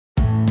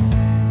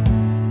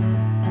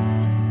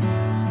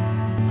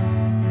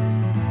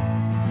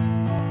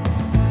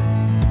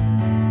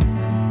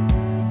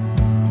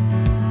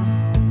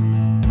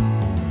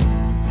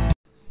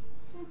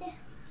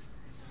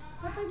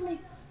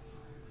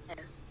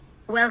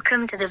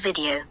Welcome to the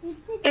video.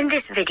 In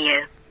this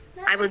video,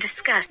 I will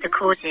discuss the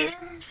causes,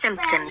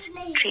 symptoms,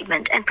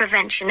 treatment and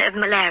prevention of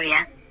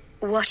malaria.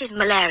 What is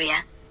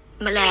malaria?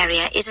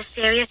 Malaria is a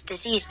serious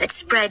disease that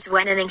spreads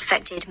when an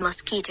infected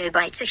mosquito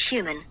bites a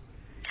human.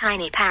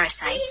 Tiny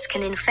parasites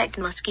can infect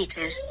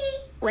mosquitoes.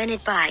 When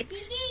it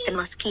bites, the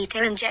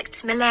mosquito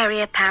injects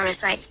malaria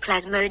parasites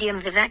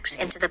Plasmodium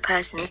vivax into the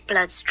person's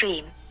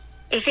bloodstream.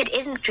 If it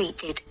isn't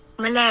treated,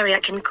 malaria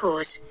can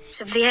cause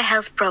severe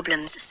health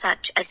problems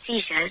such as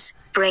seizures,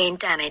 brain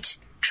damage,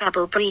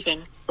 trouble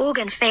breathing,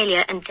 organ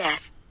failure and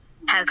death.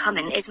 How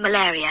common is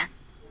malaria?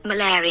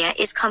 Malaria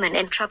is common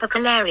in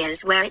tropical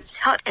areas where it's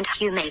hot and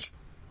humid.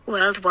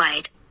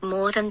 Worldwide,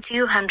 more than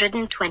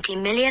 220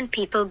 million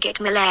people get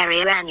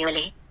malaria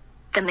annually.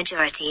 The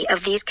majority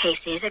of these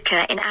cases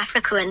occur in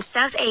Africa and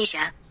South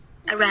Asia.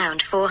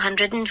 Around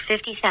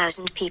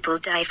 450,000 people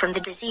die from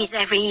the disease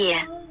every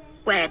year.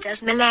 Where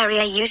does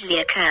malaria usually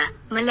occur?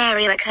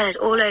 Malaria occurs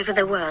all over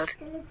the world.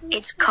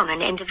 It's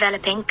common in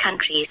developing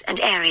countries and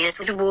areas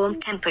with warm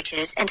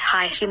temperatures and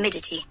high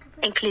humidity,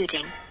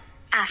 including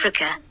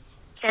Africa,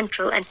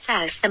 Central and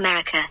South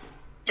America,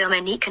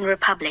 Dominican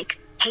Republic,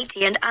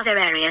 Haiti and other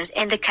areas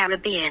in the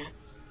Caribbean,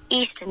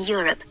 Eastern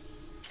Europe,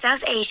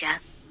 South Asia,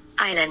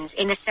 islands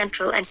in the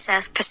Central and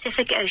South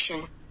Pacific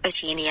Ocean,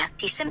 Oceania.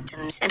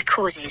 Symptoms and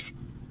causes.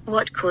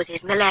 What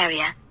causes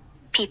malaria?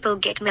 People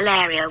get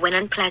malaria when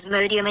a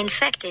Plasmodium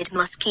infected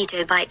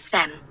mosquito bites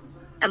them.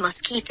 A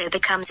mosquito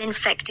becomes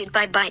infected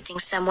by biting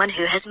someone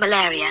who has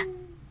malaria.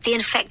 The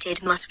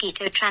infected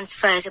mosquito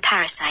transfers a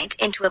parasite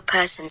into a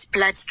person's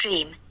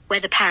bloodstream, where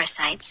the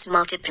parasites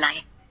multiply.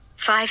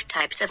 5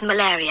 types of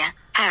malaria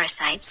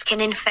parasites can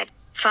infect.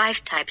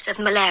 5 types of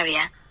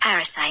malaria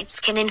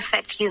parasites can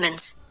infect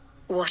humans.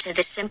 What are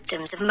the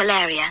symptoms of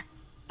malaria?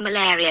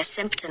 Malaria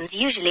symptoms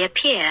usually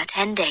appear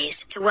 10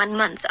 days to 1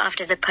 month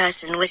after the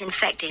person was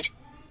infected.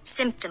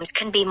 Symptoms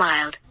can be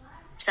mild.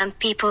 Some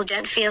people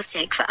don't feel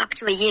sick for up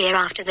to a year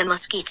after the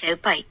mosquito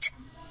bite.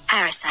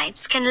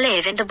 Parasites can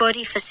live in the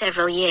body for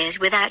several years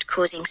without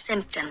causing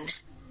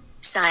symptoms.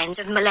 Signs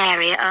of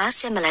malaria are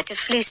similar to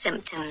flu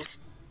symptoms.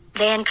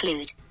 They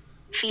include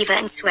fever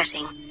and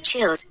sweating,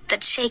 chills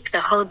that shake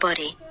the whole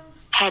body,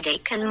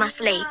 headache and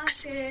muscle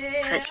aches,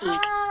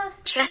 fatigue,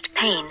 chest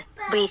pain,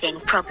 breathing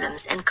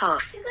problems and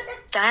cough,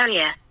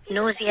 diarrhea,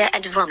 nausea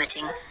and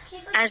vomiting.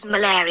 As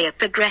malaria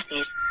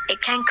progresses,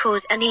 it can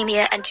cause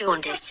anemia and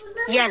jaundice,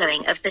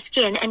 yellowing of the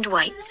skin and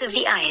whites of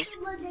the eyes.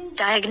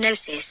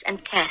 Diagnosis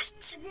and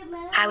tests.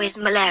 How is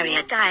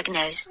malaria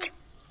diagnosed?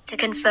 To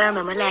confirm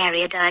a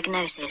malaria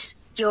diagnosis,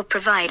 your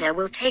provider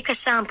will take a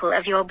sample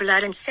of your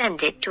blood and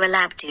send it to a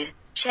lab to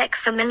check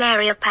for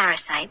malarial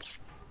parasites.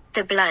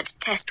 The blood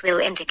test will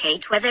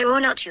indicate whether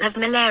or not you have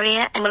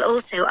malaria and will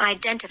also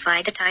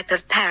identify the type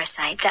of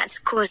parasite that's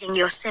causing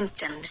your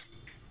symptoms.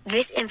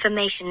 This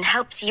information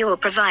helps your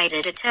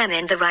provider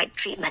determine the right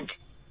treatment.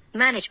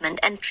 Management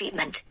and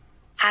treatment.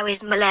 How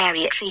is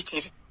malaria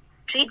treated?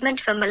 Treatment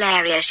for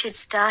malaria should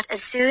start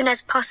as soon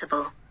as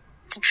possible.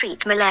 To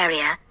treat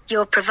malaria,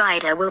 your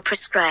provider will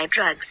prescribe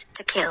drugs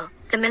to kill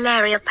the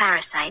malarial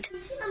parasite.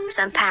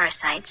 Some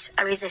parasites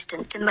are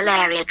resistant to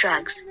malaria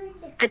drugs.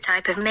 The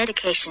type of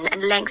medication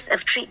and length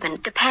of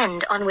treatment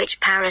depend on which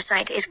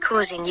parasite is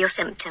causing your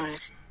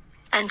symptoms.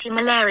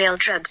 Antimalarial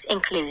drugs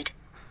include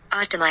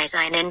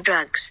artemisinin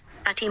drugs,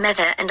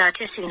 artemether and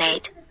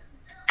artesunate,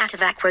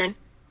 ativaquone,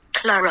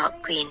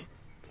 chloroquine,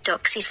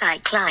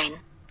 doxycycline,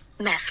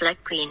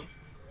 mefloquine,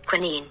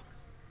 quinine.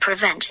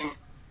 Prevention.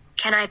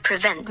 Can I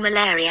prevent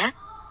malaria?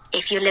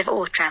 If you live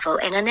or travel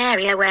in an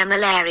area where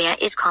malaria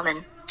is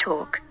common,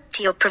 talk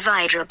to your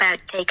provider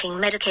about taking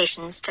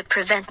medications to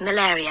prevent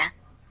malaria.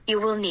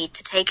 You will need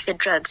to take the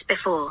drugs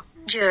before,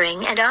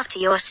 during and after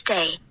your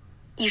stay.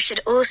 You should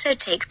also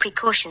take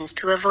precautions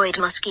to avoid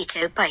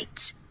mosquito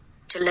bites.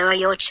 To lower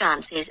your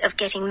chances of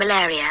getting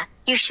malaria,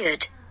 you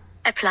should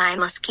apply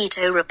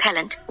mosquito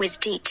repellent with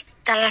DEET,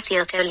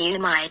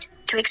 diethyltoluamide,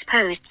 to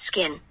exposed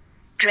skin.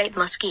 Drape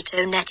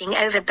mosquito netting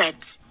over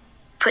beds.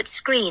 Put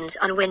screens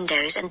on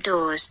windows and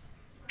doors.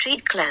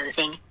 Treat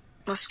clothing,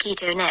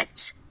 mosquito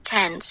nets,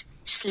 tents,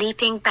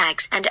 sleeping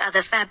bags and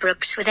other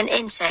fabrics with an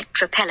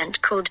insect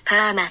repellent called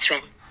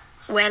permethrin.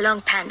 Wear long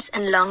pants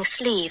and long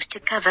sleeves to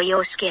cover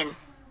your skin.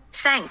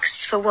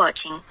 Thanks for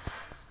watching.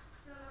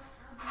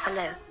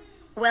 Hello.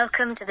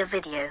 Welcome to the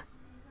video.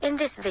 In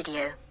this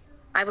video,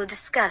 I will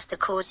discuss the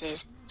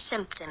causes,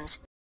 symptoms,